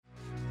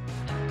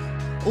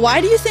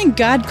Why do you think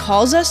God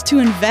calls us to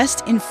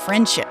invest in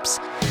friendships?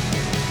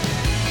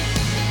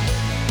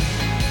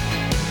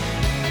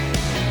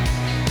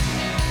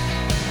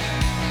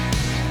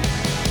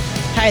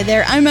 Hi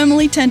there, I'm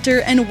Emily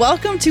Tenter, and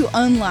welcome to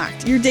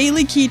Unlocked, your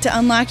daily key to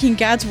unlocking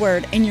God's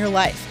Word in your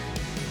life.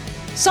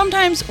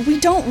 Sometimes we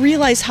don't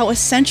realize how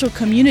essential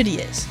community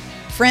is.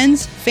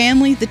 Friends,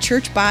 family, the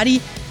church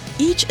body,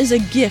 each is a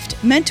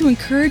gift meant to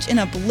encourage and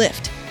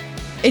uplift.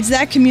 It's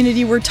that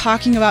community we're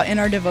talking about in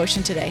our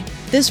devotion today.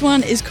 This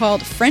one is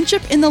called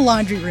Friendship in the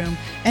Laundry Room,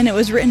 and it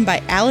was written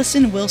by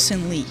Allison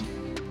Wilson Lee.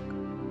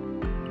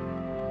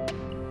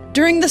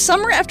 During the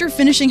summer after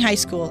finishing high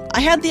school,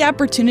 I had the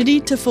opportunity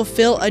to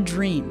fulfill a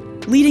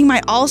dream, leading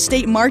my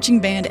all-state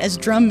marching band as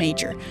drum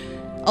major.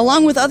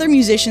 Along with other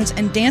musicians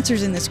and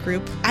dancers in this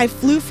group, I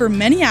flew for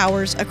many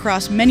hours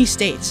across many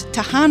states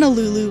to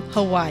Honolulu,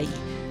 Hawaii.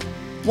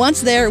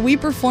 Once there, we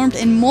performed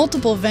in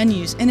multiple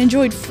venues and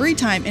enjoyed free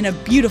time in a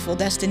beautiful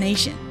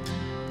destination.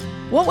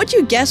 What would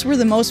you guess were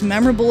the most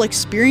memorable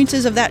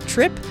experiences of that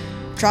trip?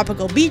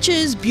 Tropical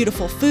beaches,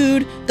 beautiful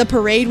food, the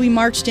parade we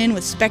marched in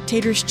with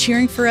spectators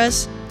cheering for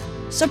us?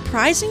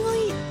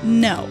 Surprisingly,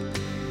 no.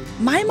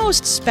 My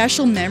most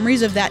special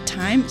memories of that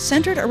time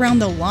centered around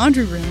the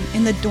laundry room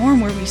in the dorm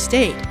where we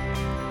stayed.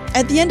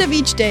 At the end of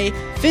each day,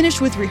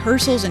 finished with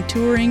rehearsals and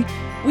touring,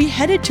 we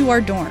headed to our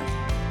dorm.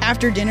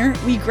 After dinner,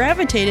 we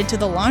gravitated to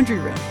the laundry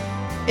room.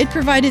 It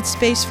provided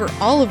space for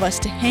all of us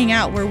to hang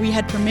out where we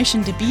had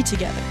permission to be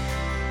together.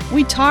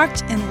 We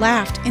talked and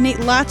laughed and ate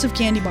lots of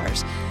candy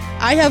bars.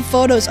 I have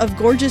photos of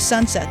gorgeous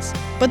sunsets,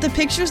 but the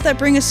pictures that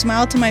bring a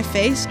smile to my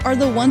face are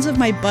the ones of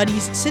my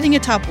buddies sitting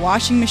atop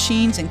washing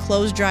machines and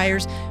clothes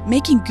dryers,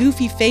 making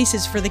goofy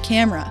faces for the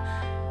camera.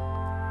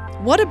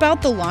 What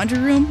about the laundry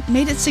room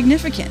made it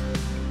significant?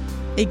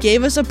 It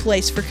gave us a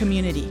place for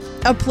community,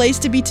 a place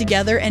to be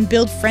together and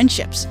build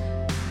friendships.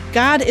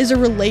 God is a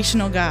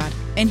relational God,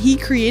 and He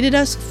created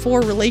us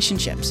for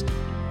relationships.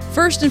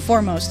 First and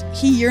foremost,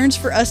 He yearns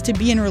for us to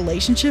be in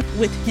relationship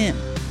with Him.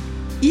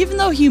 Even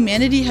though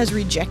humanity has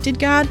rejected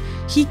God,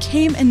 He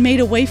came and made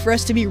a way for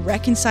us to be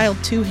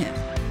reconciled to Him.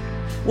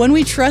 When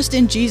we trust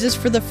in Jesus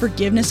for the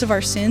forgiveness of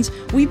our sins,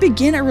 we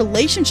begin a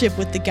relationship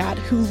with the God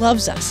who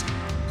loves us.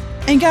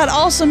 And God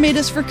also made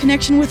us for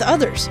connection with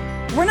others.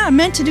 We're not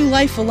meant to do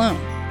life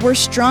alone. We're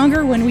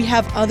stronger when we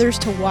have others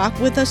to walk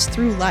with us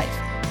through life.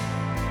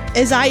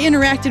 As I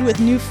interacted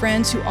with new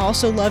friends who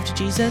also loved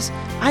Jesus,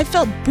 I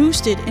felt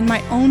boosted in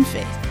my own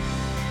faith.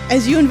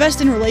 As you invest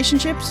in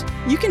relationships,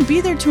 you can be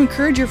there to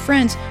encourage your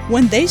friends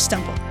when they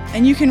stumble,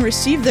 and you can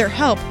receive their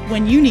help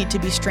when you need to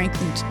be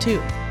strengthened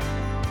too.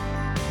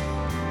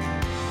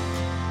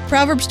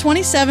 Proverbs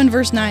 27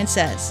 verse 9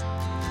 says,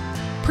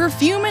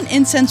 "Perfume and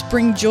incense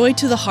bring joy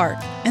to the heart,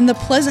 and the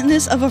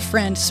pleasantness of a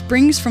friend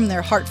springs from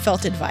their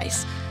heartfelt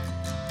advice."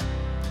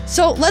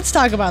 So let's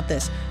talk about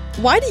this.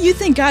 Why do you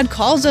think God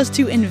calls us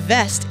to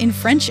invest in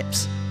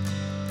friendships?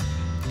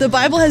 The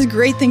Bible has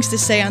great things to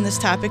say on this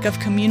topic of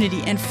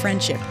community and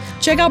friendship.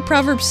 Check out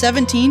Proverbs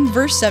 17,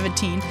 verse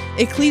 17,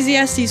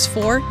 Ecclesiastes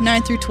 4,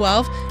 9 through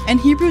 12,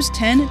 and Hebrews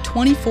 10,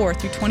 24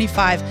 through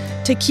 25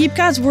 to keep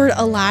God's Word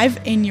alive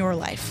in your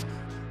life.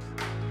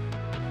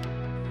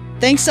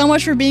 Thanks so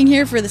much for being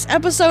here for this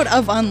episode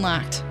of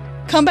Unlocked.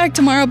 Come back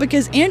tomorrow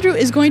because Andrew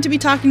is going to be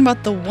talking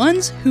about the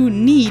ones who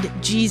need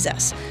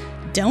Jesus.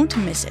 Don't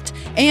miss it.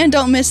 And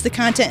don't miss the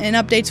content and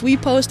updates we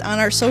post on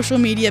our social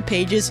media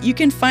pages. You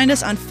can find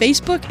us on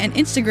Facebook and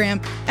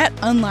Instagram at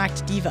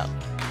UnlockedDevo.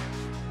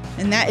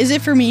 And that is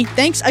it for me.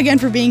 Thanks again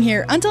for being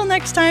here. Until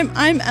next time,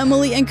 I'm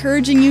Emily,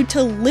 encouraging you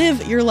to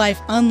live your life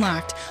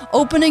unlocked,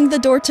 opening the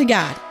door to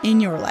God in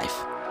your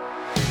life.